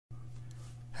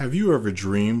Have you ever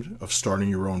dreamed of starting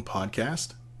your own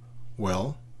podcast?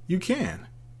 Well, you can.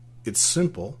 It's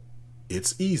simple,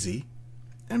 it's easy,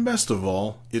 and best of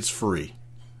all, it's free.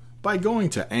 By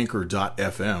going to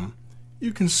anchor.fm,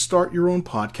 you can start your own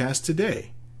podcast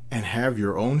today and have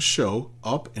your own show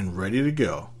up and ready to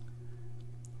go.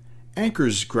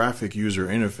 Anchor's graphic user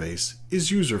interface is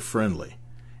user-friendly,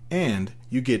 and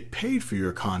you get paid for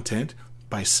your content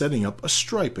by setting up a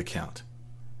Stripe account.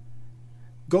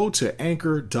 Go to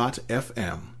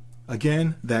anchor.fm.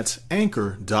 Again, that's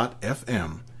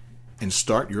anchor.fm, and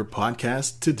start your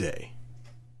podcast today.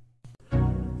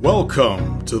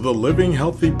 Welcome to the Living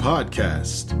Healthy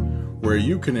Podcast, where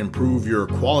you can improve your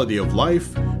quality of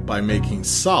life by making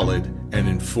solid and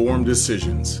informed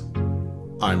decisions.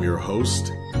 I'm your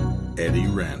host, Eddie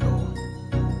Randall.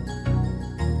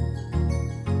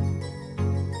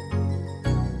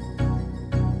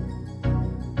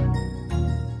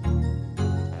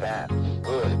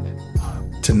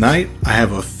 Tonight, I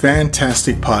have a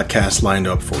fantastic podcast lined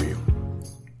up for you.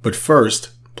 But first,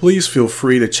 please feel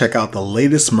free to check out the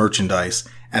latest merchandise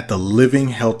at the Living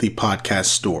Healthy Podcast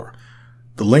store.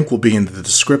 The link will be in the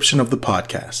description of the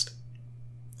podcast.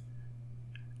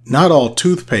 Not all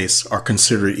toothpastes are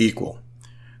considered equal.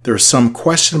 There are some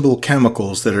questionable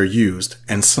chemicals that are used,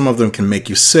 and some of them can make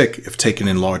you sick if taken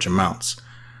in large amounts.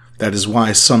 That is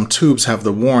why some tubes have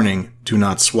the warning, "Do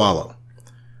not swallow."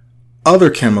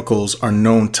 Other chemicals are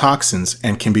known toxins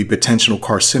and can be potential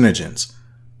carcinogens.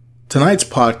 Tonight's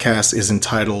podcast is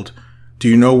entitled, Do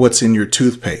You Know What's in Your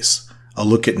Toothpaste? A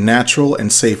look at natural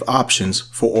and safe options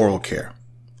for oral care.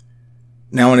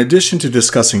 Now, in addition to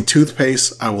discussing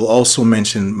toothpaste, I will also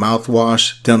mention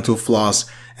mouthwash, dental floss,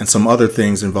 and some other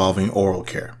things involving oral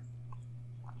care.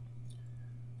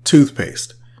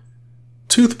 Toothpaste.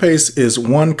 Toothpaste is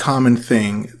one common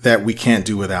thing that we can't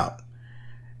do without.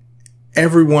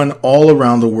 Everyone all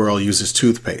around the world uses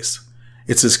toothpaste.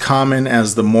 It's as common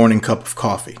as the morning cup of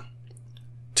coffee.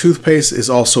 Toothpaste is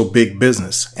also big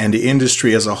business, and the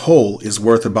industry as a whole is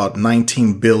worth about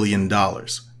 $19 billion.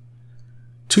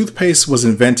 Toothpaste was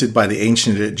invented by the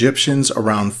ancient Egyptians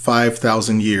around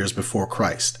 5,000 years before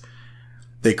Christ.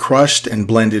 They crushed and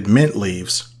blended mint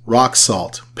leaves, rock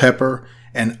salt, pepper,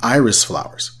 and iris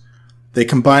flowers. They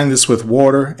combined this with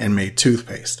water and made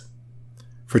toothpaste.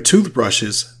 For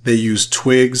toothbrushes, they use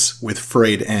twigs with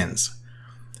frayed ends.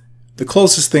 The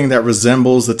closest thing that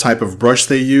resembles the type of brush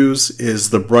they use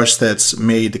is the brush that's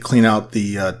made to clean out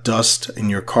the dust in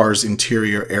your car's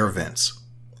interior air vents.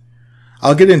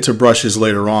 I'll get into brushes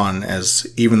later on, as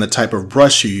even the type of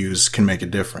brush you use can make a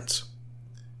difference.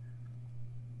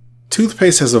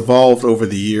 Toothpaste has evolved over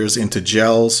the years into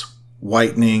gels,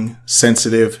 whitening,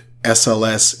 sensitive,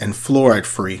 SLS, and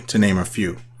fluoride-free, to name a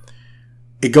few.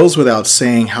 It goes without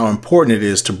saying how important it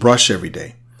is to brush every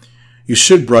day. You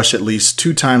should brush at least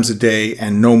 2 times a day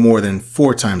and no more than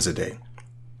 4 times a day.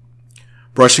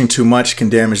 Brushing too much can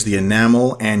damage the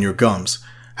enamel and your gums.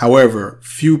 However,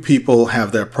 few people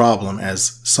have that problem,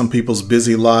 as some people's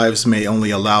busy lives may only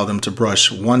allow them to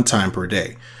brush 1 time per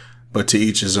day, but to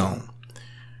each his own.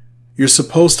 You're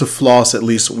supposed to floss at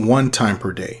least 1 time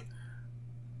per day.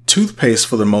 Toothpaste,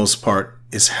 for the most part,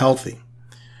 is healthy.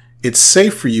 It's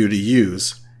safe for you to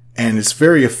use, and it's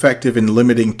very effective in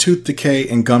limiting tooth decay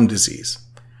and gum disease.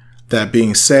 That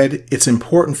being said, it's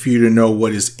important for you to know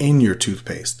what is in your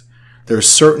toothpaste. There are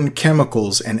certain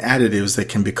chemicals and additives that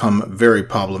can become very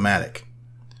problematic.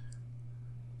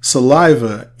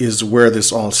 Saliva is where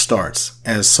this all starts,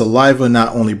 as saliva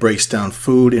not only breaks down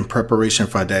food in preparation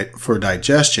for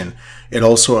digestion, it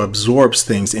also absorbs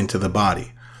things into the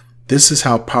body. This is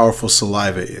how powerful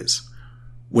saliva is.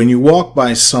 When you walk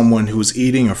by someone who's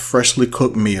eating a freshly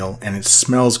cooked meal and it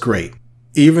smells great,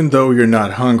 even though you're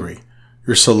not hungry,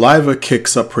 your saliva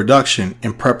kicks up production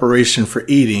in preparation for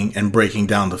eating and breaking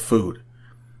down the food,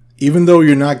 even though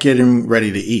you're not getting ready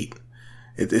to eat.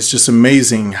 It's just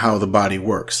amazing how the body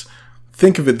works.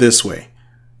 Think of it this way.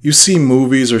 You see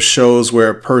movies or shows where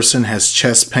a person has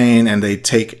chest pain and they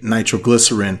take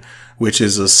nitroglycerin, which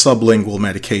is a sublingual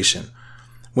medication.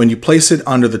 When you place it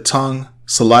under the tongue,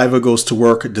 saliva goes to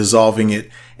work dissolving it,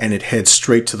 and it heads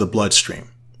straight to the bloodstream.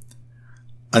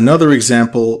 Another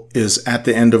example is at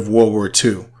the end of World War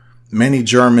II. Many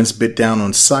Germans bit down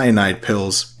on cyanide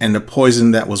pills, and the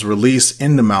poison that was released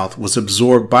in the mouth was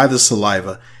absorbed by the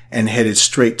saliva and headed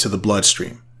straight to the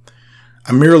bloodstream.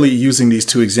 I'm merely using these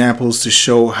 2 examples to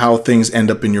show how things end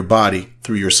up in your body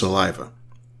through your saliva.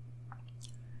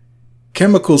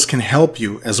 Chemicals can help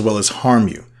you as well as harm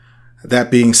you.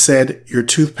 That being said, your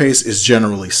toothpaste is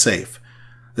generally safe.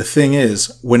 The thing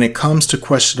is, when it comes to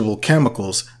questionable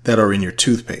chemicals that are in your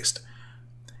toothpaste,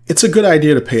 It's a good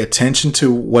idea to pay attention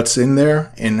to what's in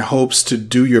there in hopes to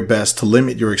do your best to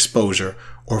limit your exposure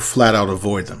or flat out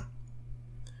avoid them.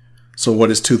 So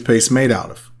what is toothpaste made out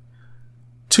of?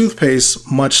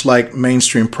 Toothpaste, much like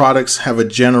mainstream products, have a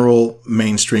general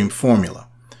mainstream formula,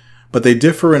 but they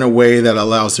differ in a way that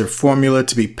allows their formula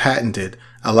to be patented,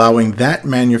 allowing that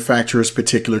manufacturer's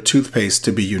particular toothpaste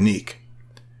to be unique.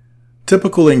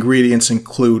 Typical ingredients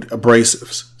include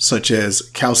abrasives such as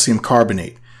calcium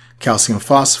carbonate, calcium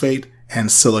phosphate,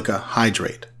 and silica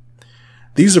hydrate.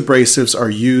 These abrasives are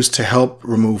used to help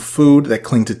remove food that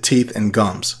cling to teeth and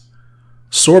gums.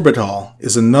 Sorbitol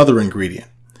is another ingredient.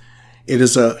 It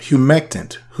is a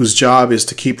humectant whose job is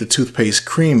to keep the toothpaste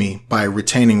creamy by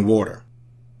retaining water.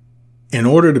 In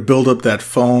order to build up that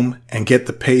foam and get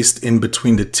the paste in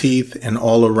between the teeth and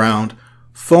all around,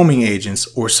 foaming agents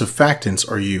or surfactants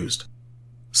are used.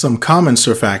 Some common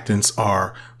surfactants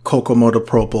are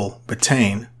cocamidopropyl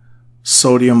betaine,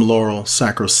 sodium lauryl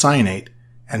sacrocyanate,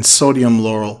 and sodium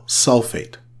lauryl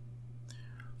sulfate.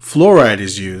 Fluoride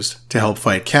is used to help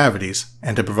fight cavities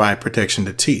and to provide protection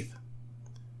to teeth.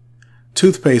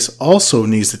 Toothpaste also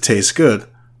needs to taste good,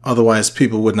 otherwise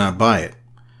people would not buy it.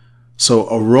 So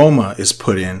aroma is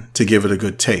put in to give it a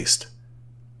good taste.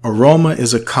 Aroma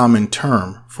is a common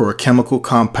term for a chemical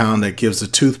compound that gives the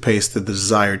toothpaste the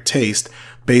desired taste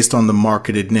based on the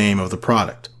marketed name of the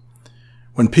product.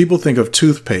 When people think of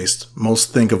toothpaste,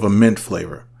 most think of a mint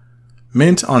flavor.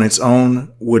 Mint on its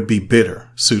own would be bitter,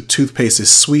 so toothpaste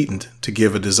is sweetened to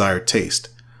give a desired taste.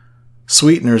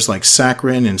 Sweeteners like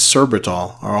saccharin and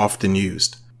sorbitol are often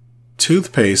used.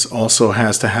 Toothpaste also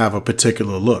has to have a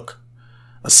particular look.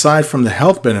 Aside from the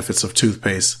health benefits of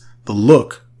toothpaste, the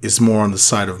look is more on the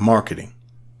side of marketing.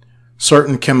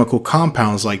 Certain chemical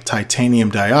compounds like titanium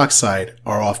dioxide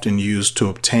are often used to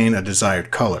obtain a desired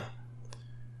color.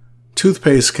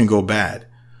 Toothpaste can go bad,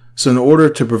 so in order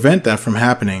to prevent that from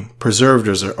happening,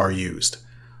 preservatives are used.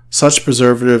 Such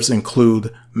preservatives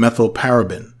include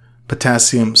methylparaben,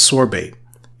 potassium sorbate,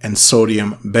 and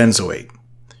sodium benzoate.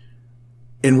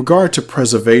 In regard to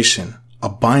preservation, a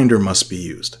binder must be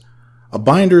used. A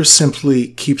binder simply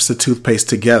keeps the toothpaste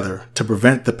together to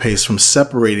prevent the paste from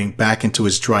separating back into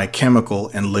its dry chemical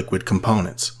and liquid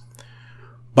components.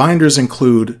 Binders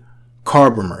include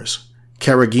carbomers,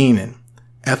 carrageenan,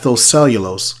 ethyl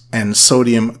cellulose, and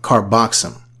sodium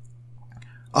carboxym.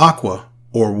 Aqua,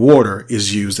 or water,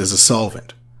 is used as a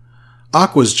solvent.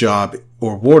 Aqua's job,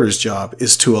 or water's job,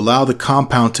 is to allow the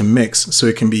compound to mix so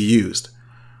it can be used.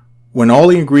 When all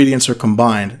the ingredients are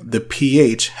combined, the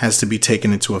pH has to be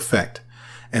taken into effect,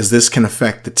 as this can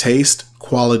affect the taste,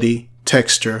 quality,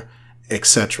 texture,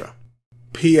 etc.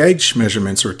 pH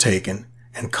measurements are taken,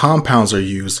 and compounds are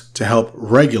used to help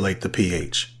regulate the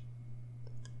pH.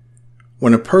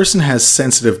 When a person has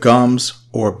sensitive gums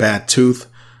or a bad tooth,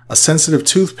 a sensitive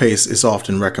toothpaste is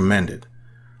often recommended.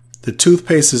 The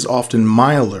toothpaste is often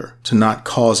milder to not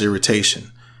cause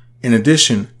irritation. In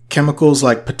addition, chemicals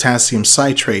like potassium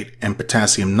citrate and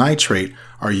potassium nitrate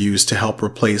are used to help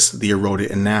replace the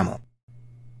eroded enamel.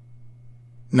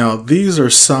 Now, these are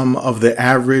some of the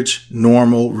average,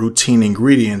 normal, routine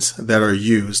ingredients that are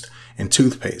used in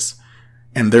toothpaste,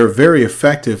 and they're very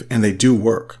effective and they do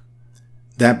work.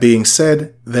 That being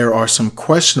said, there are some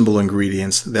questionable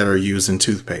ingredients that are used in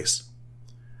toothpaste.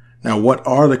 Now, what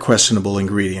are the questionable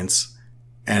ingredients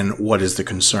and what is the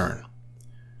concern?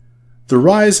 The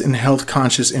rise in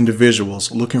health-conscious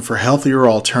individuals looking for healthier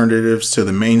alternatives to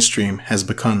the mainstream has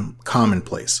become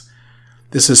commonplace.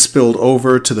 This has spilled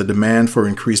over to the demand for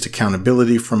increased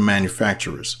accountability from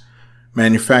manufacturers.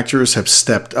 Manufacturers have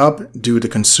stepped up due to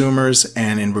consumers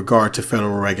and in regard to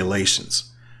federal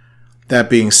regulations. That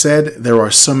being said, there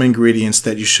are some ingredients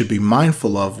that you should be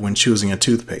mindful of when choosing a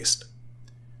toothpaste.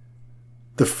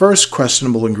 The first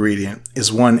questionable ingredient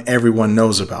is one everyone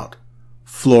knows about: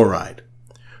 fluoride.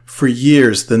 For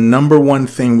years, the number one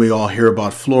thing we all hear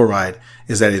about fluoride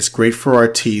is that it's great for our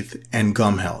teeth and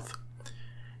gum health.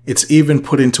 It's even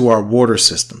put into our water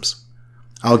systems.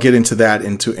 I'll get into that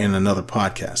in another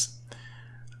podcast.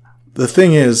 The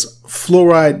thing is,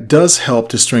 fluoride does help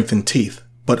to strengthen teeth,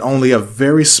 but only a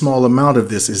very small amount of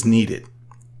this is needed.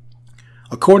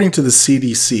 According to the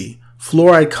CDC,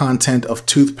 fluoride content of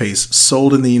toothpaste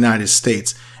sold in the United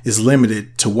States is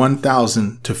limited to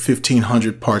 1,000 to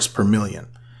 1,500 parts per million.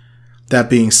 That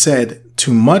being said,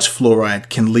 too much fluoride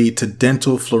can lead to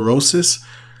dental fluorosis.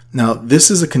 Now,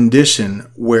 this is a condition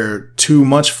where too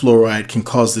much fluoride can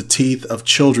cause the teeth of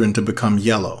children to become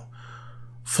yellow.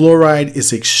 Fluoride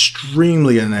is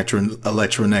extremely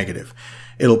electronegative.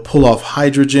 It'll pull off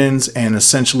hydrogens and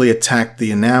essentially attack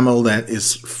the enamel that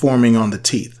is forming on the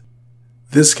teeth.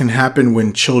 This can happen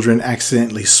when children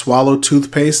accidentally swallow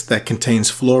toothpaste that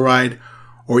contains fluoride,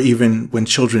 or even when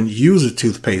children use a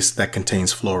toothpaste that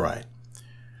contains fluoride.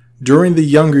 During the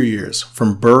younger years,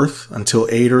 from birth until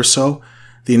 8 or so,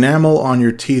 the enamel on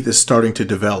your teeth is starting to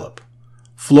develop.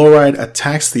 Fluoride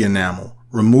attacks the enamel,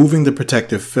 removing the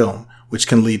protective film, which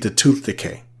can lead to tooth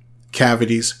decay,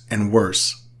 cavities, and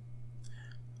worse.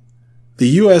 The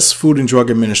U.S. Food and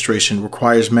Drug Administration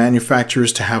requires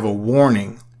manufacturers to have a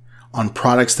warning on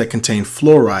products that contain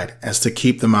fluoride as to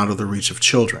keep them out of the reach of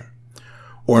children,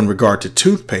 or in regard to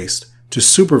toothpaste, to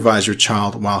supervise your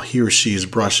child while he or she is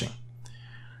brushing.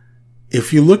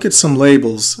 If you look at some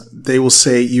labels, they will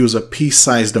say use a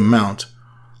pea-sized amount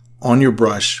on your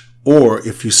brush, or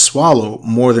if you swallow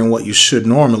more than what you should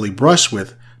normally brush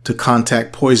with, to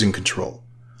contact poison control.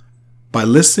 By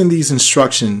listing these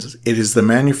instructions, it is the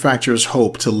manufacturer's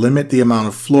hope to limit the amount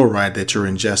of fluoride that you're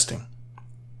ingesting.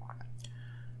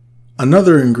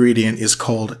 Another ingredient is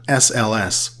called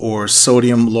SLS, or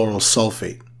sodium lauryl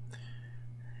sulfate.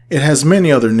 It has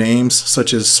many other names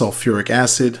such as sulfuric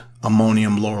acid,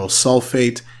 ammonium lauryl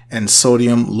sulfate, and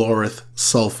sodium laureth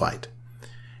sulfite.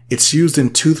 It's used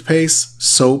in toothpaste,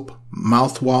 soap,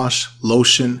 mouthwash,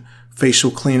 lotion,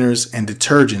 facial cleaners, and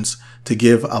detergents to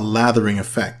give a lathering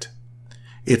effect.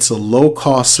 It's a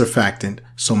low-cost surfactant,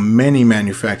 so many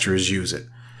manufacturers use it.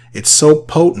 It's so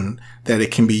potent that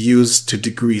it can be used to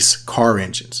degrease car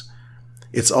engines.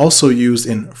 It's also used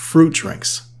in fruit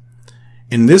drinks.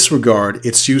 In this regard,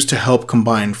 it's used to help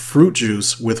combine fruit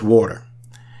juice with water.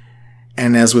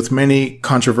 And as with many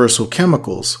controversial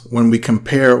chemicals, when we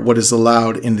compare what is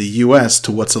allowed in the US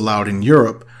to what's allowed in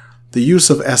Europe, the use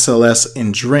of SLS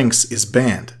in drinks is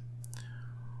banned.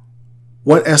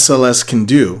 What SLS can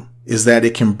do is that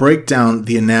it can break down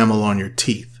the enamel on your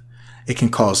teeth. It can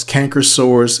cause canker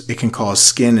sores, it can cause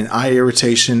skin and eye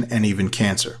irritation, and even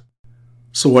cancer.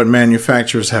 So what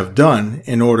manufacturers have done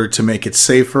in order to make it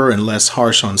safer and less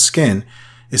harsh on skin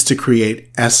is to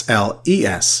create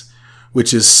SLES,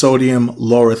 which is sodium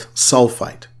laureth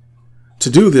sulfite. To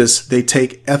do this, they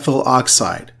take ethyl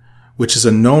oxide, which is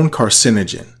a known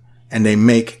carcinogen, and they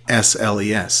make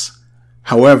SLES.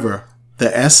 However, the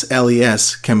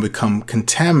SLES can become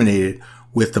contaminated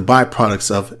with the byproducts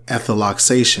of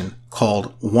ethyloxation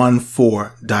called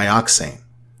 1,4-dioxane.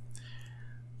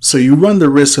 So you run the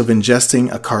risk of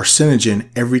ingesting a carcinogen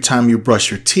every time you brush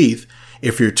your teeth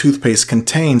if your toothpaste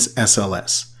contains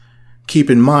SLS. Keep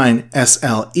in mind,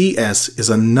 SLES is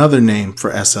another name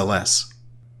for SLS.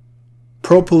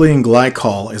 Propylene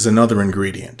glycol is another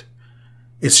ingredient.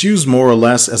 It's used more or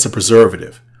less as a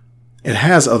preservative. It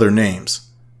has other names.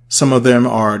 Some of them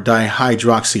are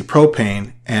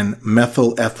dihydroxypropane and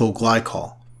methyl ethyl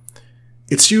glycol.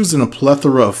 It's used in a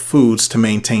plethora of foods to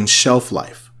maintain shelf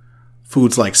life.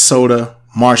 Foods like soda,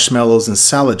 marshmallows, and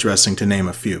salad dressing, to name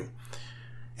a few.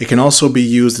 It can also be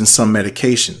used in some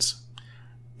medications.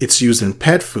 It's used in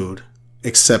pet food,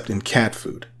 except in cat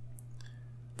food.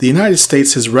 The United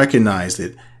States has recognized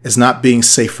it as not being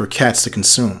safe for cats to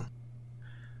consume.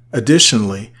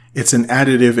 Additionally, it's an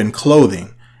additive in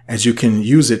clothing, as you can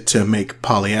use it to make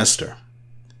polyester.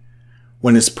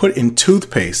 When it's put in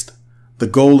toothpaste, the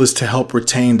goal is to help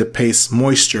retain the paste's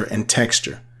moisture and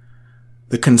texture.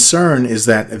 The concern is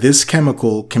that this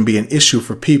chemical can be an issue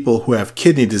for people who have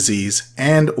kidney disease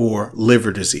and/or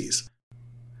liver disease.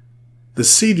 The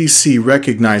CDC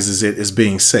recognizes it as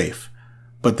being safe,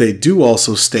 but they do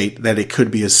also state that it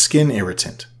could be a skin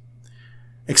irritant.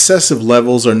 Excessive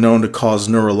levels are known to cause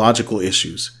neurological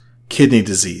issues, kidney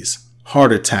disease,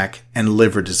 heart attack, and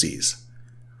liver disease.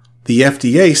 The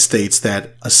FDA states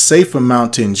that a safe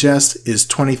amount to ingest is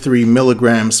 23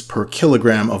 milligrams per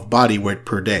kilogram of body weight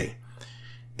per day.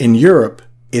 In Europe,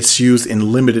 it's used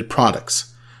in limited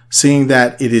products. Seeing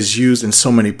that it is used in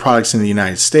so many products in the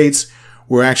United States,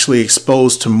 we're actually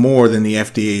exposed to more than the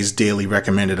FDA's daily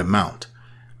recommended amount.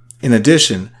 In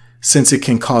addition, since it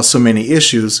can cause so many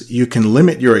issues, you can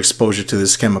limit your exposure to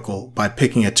this chemical by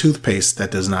picking a toothpaste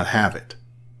that does not have it.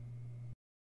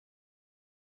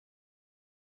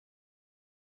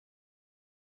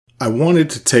 I wanted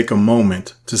to take a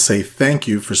moment to say thank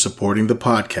you for supporting the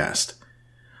podcast.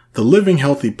 The Living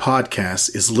Healthy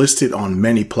podcast is listed on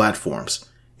many platforms,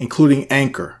 including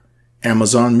Anchor,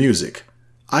 Amazon Music,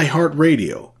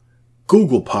 iHeartRadio,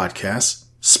 Google Podcasts,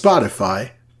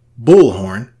 Spotify,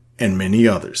 Bullhorn, and many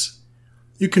others.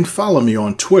 You can follow me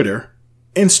on Twitter,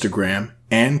 Instagram,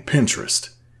 and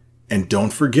Pinterest. And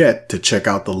don't forget to check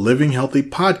out the Living Healthy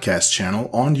podcast channel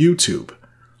on YouTube.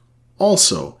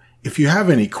 Also, if you have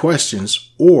any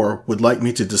questions or would like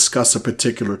me to discuss a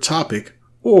particular topic,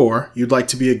 or you'd like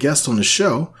to be a guest on the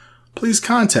show, please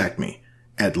contact me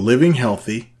at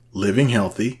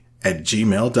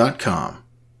livinghealthy@gmail.com.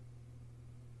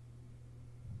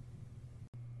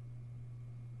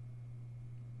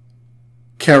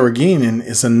 Carrageenan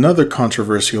is another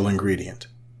controversial ingredient.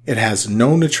 It has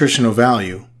no nutritional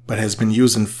value, but has been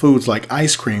used in foods like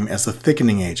ice cream as a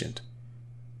thickening agent.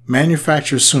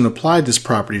 Manufacturers soon applied this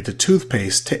property to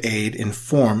toothpaste to aid in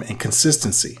form and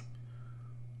consistency.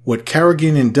 What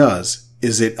carrageenan does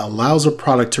is it allows a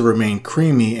product to remain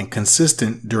creamy and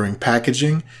consistent during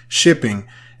packaging, shipping,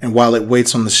 and while it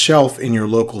waits on the shelf in your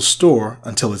local store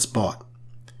until it's bought.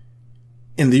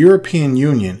 In the European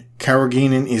Union,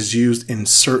 carrageenan is used in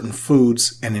certain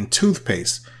foods and in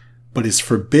toothpaste, but is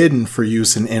forbidden for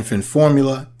use in infant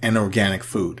formula and organic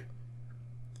food.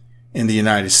 In the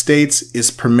United States,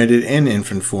 it's permitted in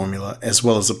infant formula as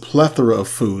well as a plethora of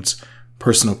foods,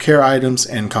 personal care items,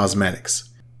 and cosmetics.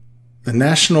 The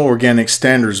National Organic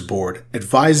Standards Board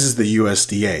advises the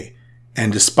USDA,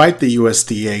 and despite the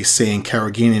USDA saying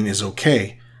carrageenan is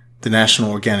okay, the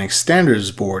National Organic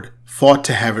Standards Board fought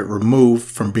to have it removed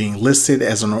from being listed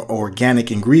as an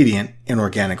organic ingredient in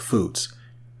organic foods.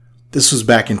 This was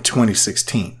back in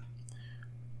 2016.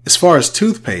 As far as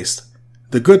toothpaste,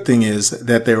 the good thing is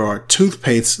that there are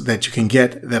toothpastes that you can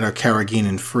get that are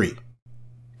carrageenan free.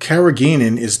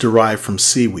 Carrageenan is derived from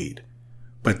seaweed,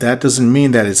 but that doesn't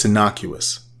mean that it's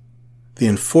innocuous. The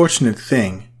unfortunate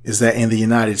thing is that in the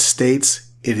United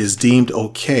States, it is deemed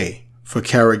okay for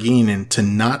carrageenan to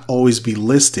not always be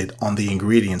listed on the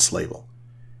ingredients label.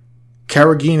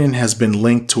 Carrageenan has been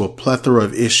linked to a plethora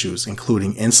of issues,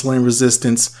 including insulin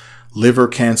resistance, liver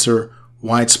cancer,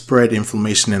 widespread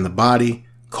inflammation in the body,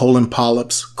 colon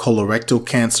polyps, colorectal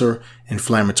cancer,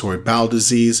 inflammatory bowel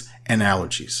disease, and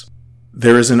allergies.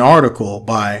 There is an article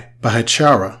by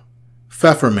Bhattacharya,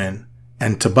 Pfefferman,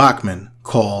 and Tabakman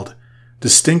called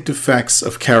Distinct Effects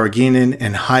of Carrageenan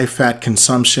and High-Fat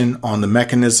Consumption on the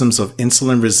Mechanisms of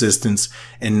Insulin Resistance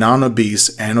in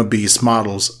Non-Obese and Obese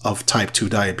Models of Type 2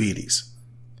 Diabetes.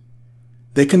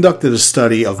 They conducted a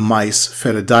study of mice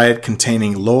fed a diet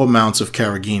containing low amounts of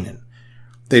carrageenan.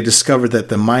 They discovered that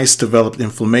the mice developed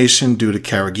inflammation due to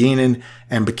carrageenan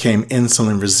and became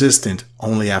insulin resistant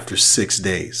only after 6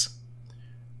 days.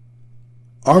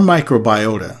 Our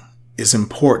microbiota is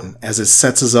important as it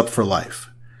sets us up for life,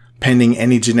 pending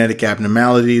any genetic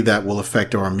abnormality that will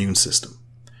affect our immune system.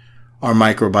 Our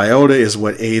microbiota is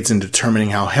what aids in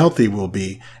determining how healthy we'll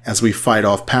be as we fight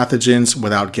off pathogens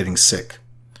without getting sick,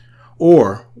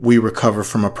 or we recover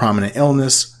from a prominent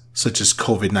illness such as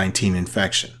COVID-19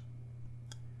 infection.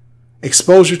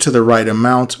 Exposure to the right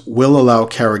amount will allow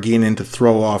carrageenan to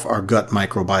throw off our gut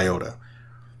microbiota.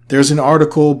 There's an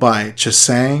article by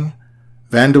Chasang,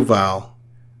 Van Duval,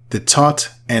 Detot,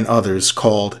 and others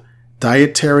called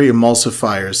Dietary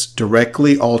Emulsifiers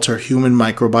Directly Alter Human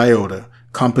Microbiota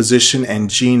Composition and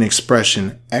Gene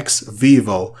Expression ex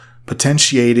vivo,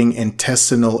 Potentiating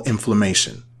Intestinal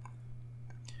Inflammation.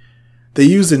 They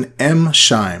used an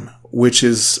M-chyme, which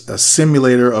is a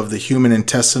simulator of the human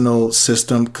intestinal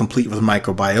system complete with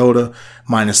microbiota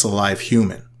minus a live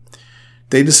human.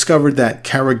 They discovered that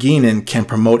carrageenan can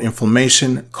promote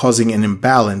inflammation, causing an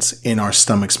imbalance in our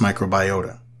stomach's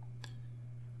microbiota.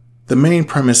 The main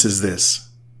premise is this: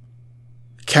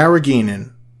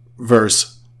 carrageenan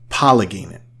versus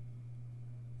polygeenan.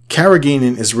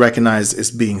 Carrageenan is recognized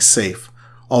as being safe,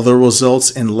 although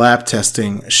results in lab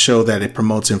testing show that it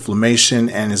promotes inflammation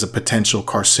and is a potential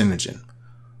carcinogen.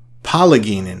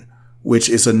 Polygeenan, which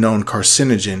is a known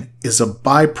carcinogen, is a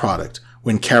byproduct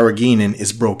when carrageenan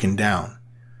is broken down.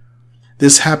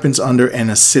 This happens under an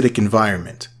acidic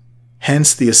environment,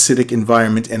 hence the acidic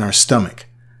environment in our stomach.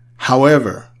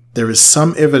 However, there is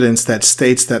some evidence that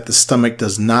states that the stomach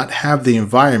does not have the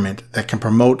environment that can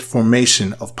promote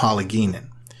formation of polygeenan.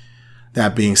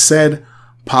 That being said,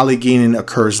 polygeenan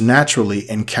occurs naturally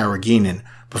in carrageenan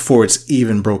before it's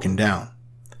even broken down,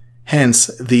 hence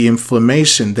the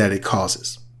inflammation that it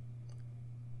causes.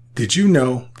 Did you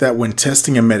know that when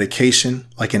testing a medication,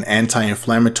 like an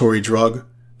anti-inflammatory drug,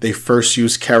 they first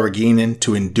use carrageenan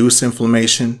to induce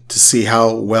inflammation to see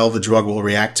how well the drug will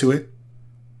react to it?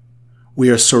 We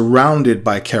are surrounded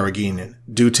by carrageenan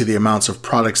due to the amounts of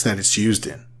products that it's used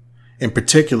in. In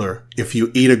particular, if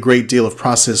you eat a great deal of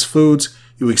processed foods,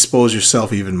 you expose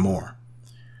yourself even more.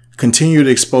 Continued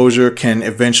exposure can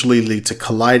eventually lead to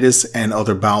colitis and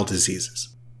other bowel diseases.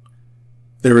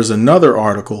 There is another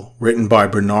article written by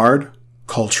Bernard,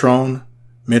 Coltrone,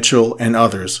 Mitchell, and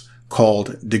others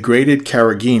called Degraded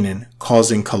Carrageenan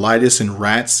Causing Colitis in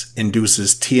Rats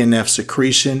Induces TNF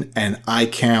Secretion and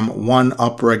ICAM-1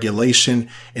 Upregulation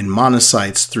in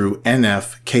Monocytes Through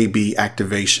NF-KB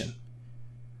Activation.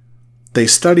 They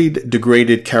studied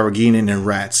degraded carrageenan in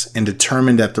rats and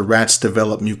determined that the rats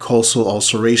developed mucosal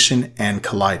ulceration and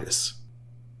colitis.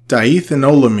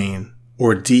 Diethanolamine,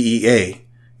 or DEA,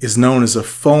 is known as a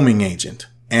foaming agent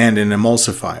and an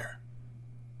emulsifier.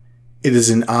 It is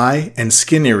an eye and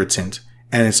skin irritant,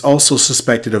 and it's also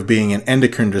suspected of being an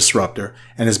endocrine disruptor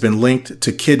and has been linked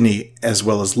to kidney as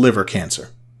well as liver cancer.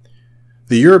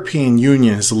 The European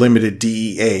Union has limited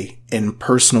DEA in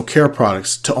personal care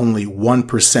products to only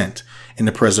 1% in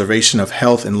the preservation of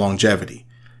health and longevity.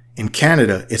 In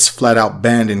Canada, it's flat out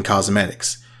banned in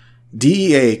cosmetics.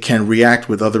 DEA can react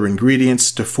with other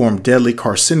ingredients to form deadly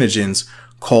carcinogens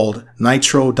called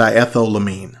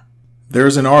nitrodiethylamine. There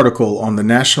is an article on the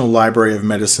National Library of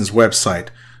Medicine's website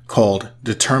called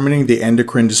Determining the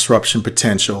Endocrine Disruption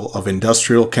Potential of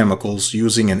Industrial Chemicals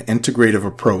Using an Integrative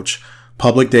Approach,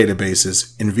 Public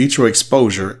Databases, In Vitro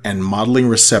Exposure, and Modeling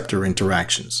Receptor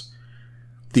Interactions.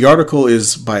 The article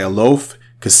is by Alof,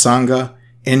 Kasanga,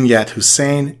 Inyat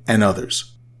Hussain, and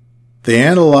others. They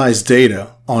analyze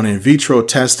data on in vitro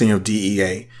testing of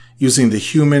DEA using the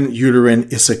human uterine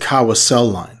Ishikawa cell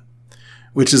line,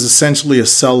 which is essentially a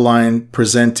cell line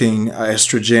presenting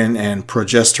estrogen and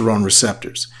progesterone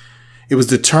receptors. It was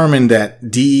determined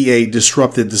that DEA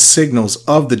disrupted the signals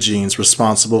of the genes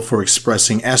responsible for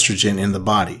expressing estrogen in the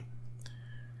body.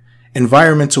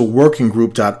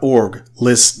 EnvironmentalWorkingGroup.org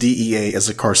lists DEA as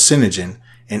a carcinogen,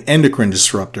 an endocrine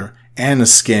disruptor, and a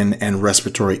skin and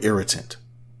respiratory irritant.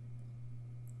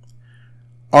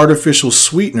 Artificial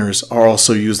sweeteners are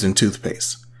also used in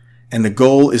toothpaste, and the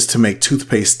goal is to make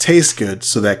toothpaste taste good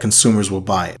so that consumers will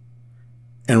buy it.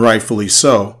 And rightfully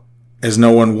so, as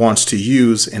no one wants to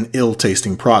use an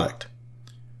ill-tasting product.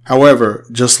 However,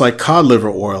 just like cod liver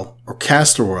oil or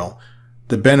castor oil,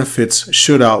 the benefits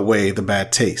should outweigh the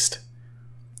bad taste.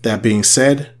 That being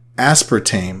said,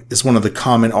 aspartame is one of the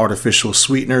common artificial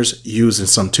sweeteners used in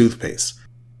some toothpaste.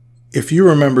 If you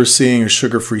remember seeing a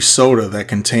sugar-free soda that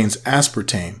contains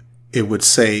aspartame, it would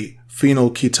say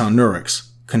phenylketonurics,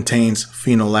 contains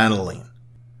phenylalanine.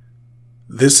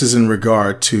 This is in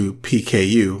regard to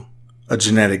PKU, a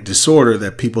genetic disorder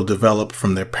that people develop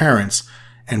from their parents,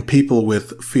 and people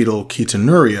with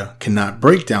phenylketonuria cannot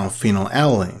break down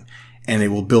phenylalanine, and it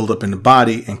will build up in the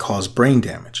body and cause brain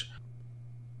damage.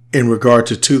 In regard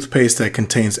to toothpaste that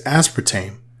contains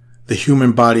aspartame, the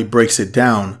human body breaks it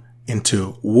down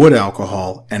into wood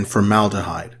alcohol and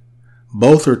formaldehyde.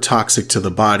 Both are toxic to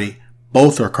the body,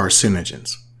 both are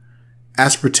carcinogens.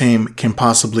 Aspartame can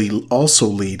possibly also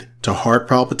lead to heart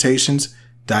palpitations,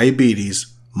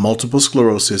 diabetes, multiple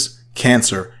sclerosis,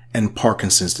 cancer, and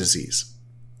Parkinson's disease.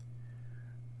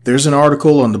 There's an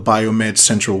article on the Biomed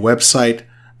Central website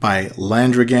by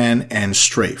Landrigan and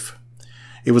Strafe.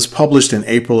 It was published in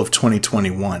April of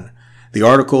 2021. The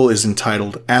article is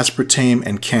entitled Aspartame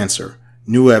and Cancer,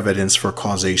 New Evidence for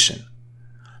Causation.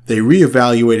 They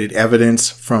reevaluated evidence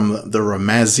from the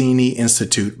Ramazzini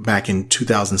Institute back in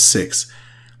 2006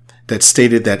 that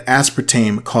stated that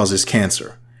aspartame causes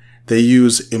cancer. They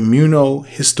use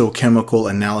immunohistochemical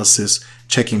analysis,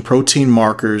 checking protein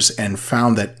markers, and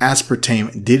found that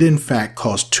aspartame did in fact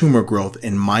cause tumor growth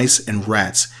in mice and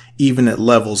rats, even at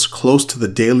levels close to the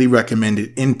daily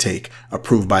recommended intake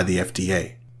approved by the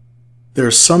FDA. There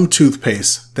are some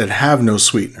toothpastes that have no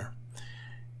sweetener,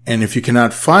 and if you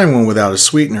cannot find one without a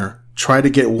sweetener, try to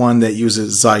get one that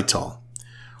uses xylitol.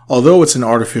 Although it's an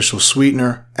artificial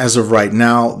sweetener, as of right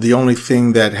now, the only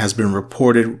thing that has been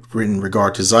reported in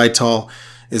regard to xylitol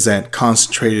is that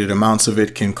concentrated amounts of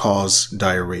it can cause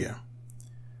diarrhea.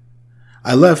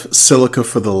 I left silica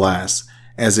for the last,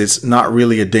 as it's not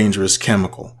really a dangerous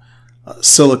chemical.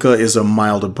 Silica is a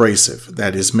mild abrasive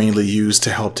that is mainly used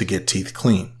to help to get teeth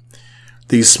clean.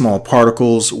 These small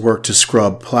particles work to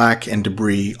scrub plaque and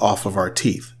debris off of our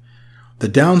teeth. The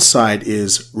downside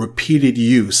is repeated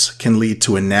use can lead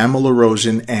to enamel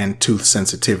erosion and tooth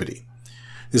sensitivity.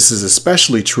 This is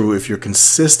especially true if you're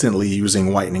consistently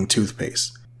using whitening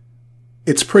toothpaste.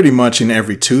 It's pretty much in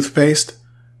every toothpaste,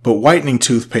 but whitening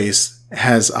toothpaste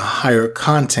has a higher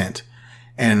content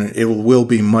and it will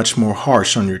be much more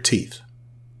harsh on your teeth.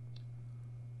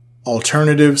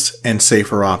 Alternatives and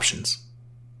safer options.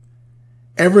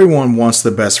 Everyone wants the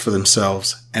best for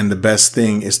themselves, and the best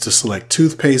thing is to select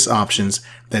toothpaste options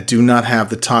that do not have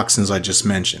the toxins I just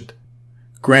mentioned.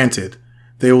 Granted,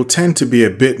 they will tend to be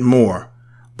a bit more,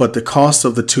 but the cost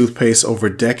of the toothpaste over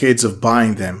decades of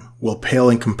buying them will pale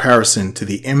in comparison to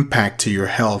the impact to your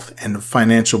health and the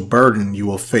financial burden you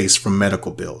will face from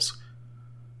medical bills.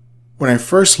 When I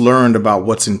first learned about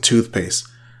what's in toothpaste,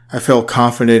 I felt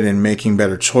confident in making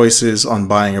better choices on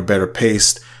buying a better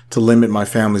paste to limit my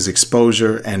family's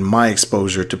exposure and my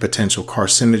exposure to potential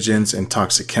carcinogens and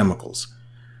toxic chemicals.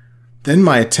 Then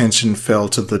my attention fell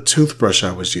to the toothbrush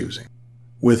I was using.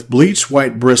 With bleached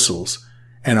white bristles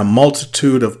and a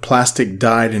multitude of plastic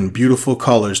dyed in beautiful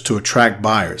colors to attract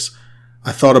buyers,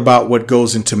 I thought about what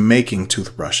goes into making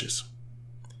toothbrushes.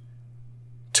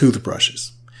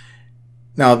 Toothbrushes.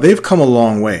 Now, they've come a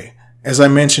long way. As I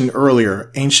mentioned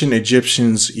earlier, ancient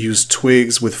Egyptians used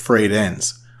twigs with frayed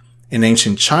ends. In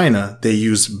ancient China, they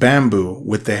used bamboo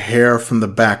with the hair from the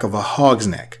back of a hog's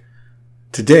neck.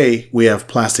 Today, we have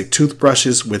plastic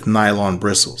toothbrushes with nylon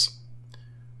bristles.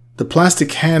 The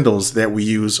plastic handles that we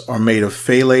use are made of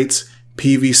phthalates,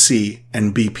 PVC,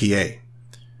 and BPA.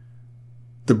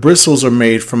 The bristles are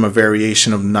made from a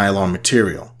variation of nylon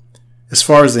material. As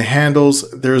far as the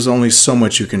handles, there is only so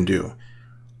much you can do.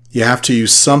 You have to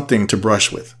use something to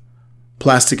brush with.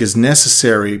 Plastic is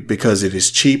necessary because it is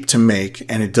cheap to make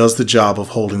and it does the job of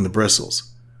holding the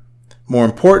bristles. More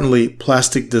importantly,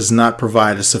 plastic does not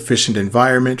provide a sufficient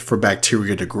environment for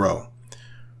bacteria to grow.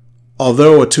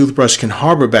 Although a toothbrush can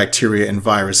harbor bacteria and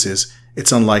viruses,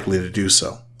 it's unlikely to do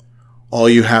so. All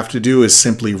you have to do is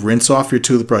simply rinse off your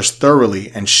toothbrush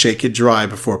thoroughly and shake it dry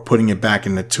before putting it back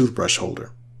in the toothbrush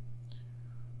holder.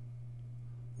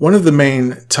 One of the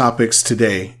main topics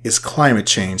today is climate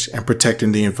change and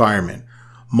protecting the environment.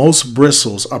 Most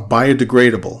bristles are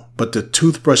biodegradable, but the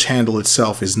toothbrush handle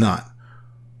itself is not.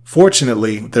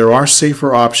 Fortunately, there are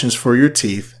safer options for your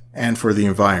teeth and for the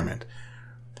environment.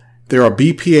 There are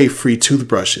BPA-free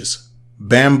toothbrushes,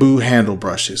 bamboo handle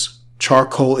brushes,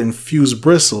 charcoal-infused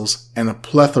bristles, and a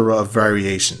plethora of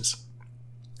variations.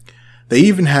 They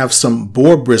even have some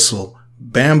boar bristle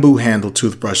bamboo handle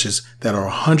toothbrushes that are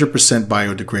 100%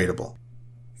 biodegradable.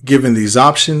 Given these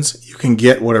options, you can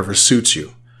get whatever suits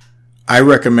you. I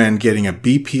recommend getting a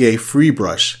BPA-free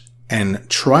brush and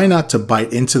try not to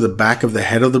bite into the back of the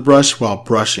head of the brush while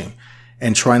brushing,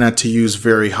 and try not to use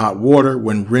very hot water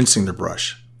when rinsing the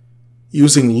brush.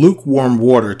 Using lukewarm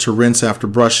water to rinse after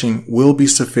brushing will be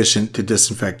sufficient to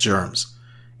disinfect germs.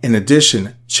 In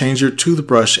addition, change your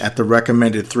toothbrush at the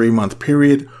recommended 3-month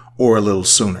period or a little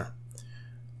sooner.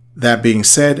 That being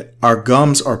said, our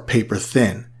gums are paper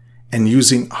thin, and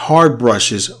using hard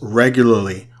brushes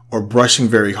regularly or brushing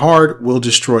very hard will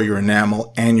destroy your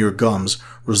enamel and your gums,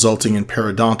 resulting in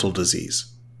periodontal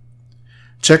disease.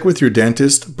 Check with your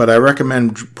dentist, but I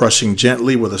recommend brushing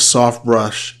gently with a soft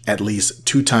brush at least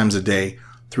 2 times a day,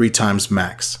 3 times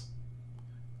max.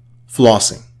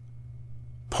 Flossing.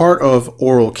 Part of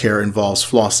oral care involves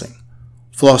flossing.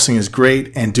 Flossing is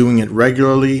great, and doing it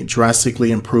regularly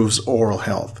drastically improves oral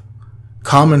health.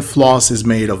 Common floss is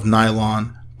made of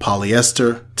nylon,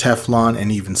 polyester, Teflon,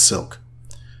 and even silk.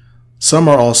 Some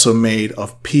are also made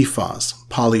of PFAS,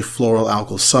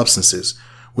 polyfluoroalkyl substances,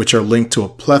 which are linked to a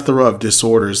plethora of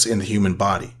disorders in the human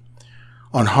body.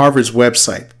 On Harvard's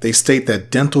website, they state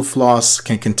that dental floss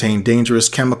can contain dangerous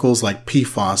chemicals like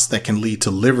PFAS that can lead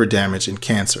to liver damage and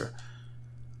cancer.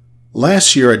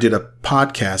 Last year, I did a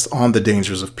podcast on the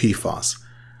dangers of PFAS.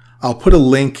 I'll put a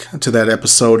link to that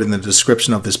episode in the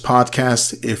description of this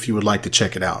podcast if you would like to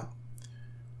check it out.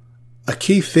 A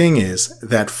key thing is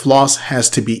that floss has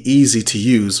to be easy to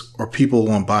use or people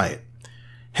won't buy it.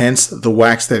 Hence the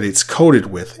wax that it's coated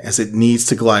with, as it needs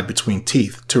to glide between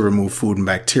teeth to remove food and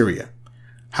bacteria.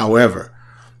 However,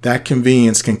 that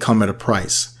convenience can come at a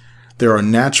price. There are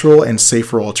natural and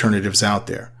safer alternatives out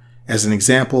there. As an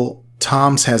example,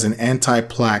 Tom's has an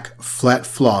anti-plaque flat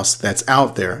floss that's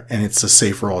out there, and it's a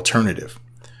safer alternative.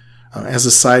 As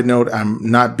a side note, I'm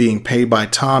not being paid by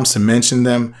Tom's to mention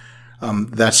them.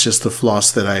 That's just the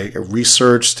floss that I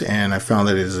researched, and I found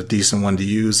that it is a decent one to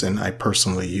use, and I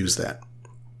personally use that.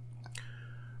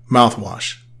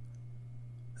 Mouthwash.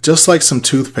 Just like some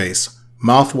toothpaste,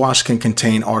 mouthwash can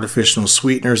contain artificial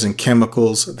sweeteners and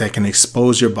chemicals that can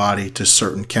expose your body to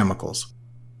certain chemicals.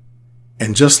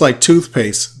 And just like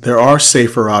toothpaste, there are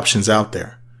safer options out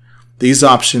there. These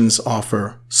options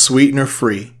offer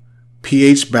sweetener-free,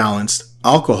 pH-balanced,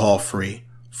 alcohol-free,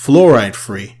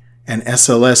 fluoride-free, and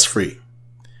SLS-free.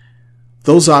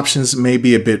 Those options may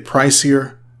be a bit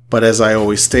pricier, but as I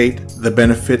always state, the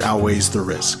benefit outweighs the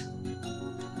risk.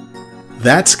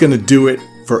 That's going to do it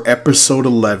for episode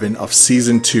 11 of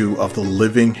season 2 of the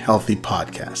Living Healthy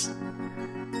podcast.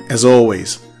 As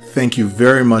always, thank you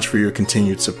very much for your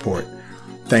continued support.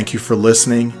 Thank you for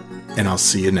listening, and I'll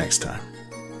see you next time.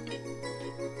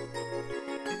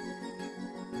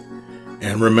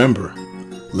 And remember,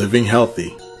 living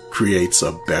healthy creates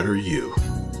a better you.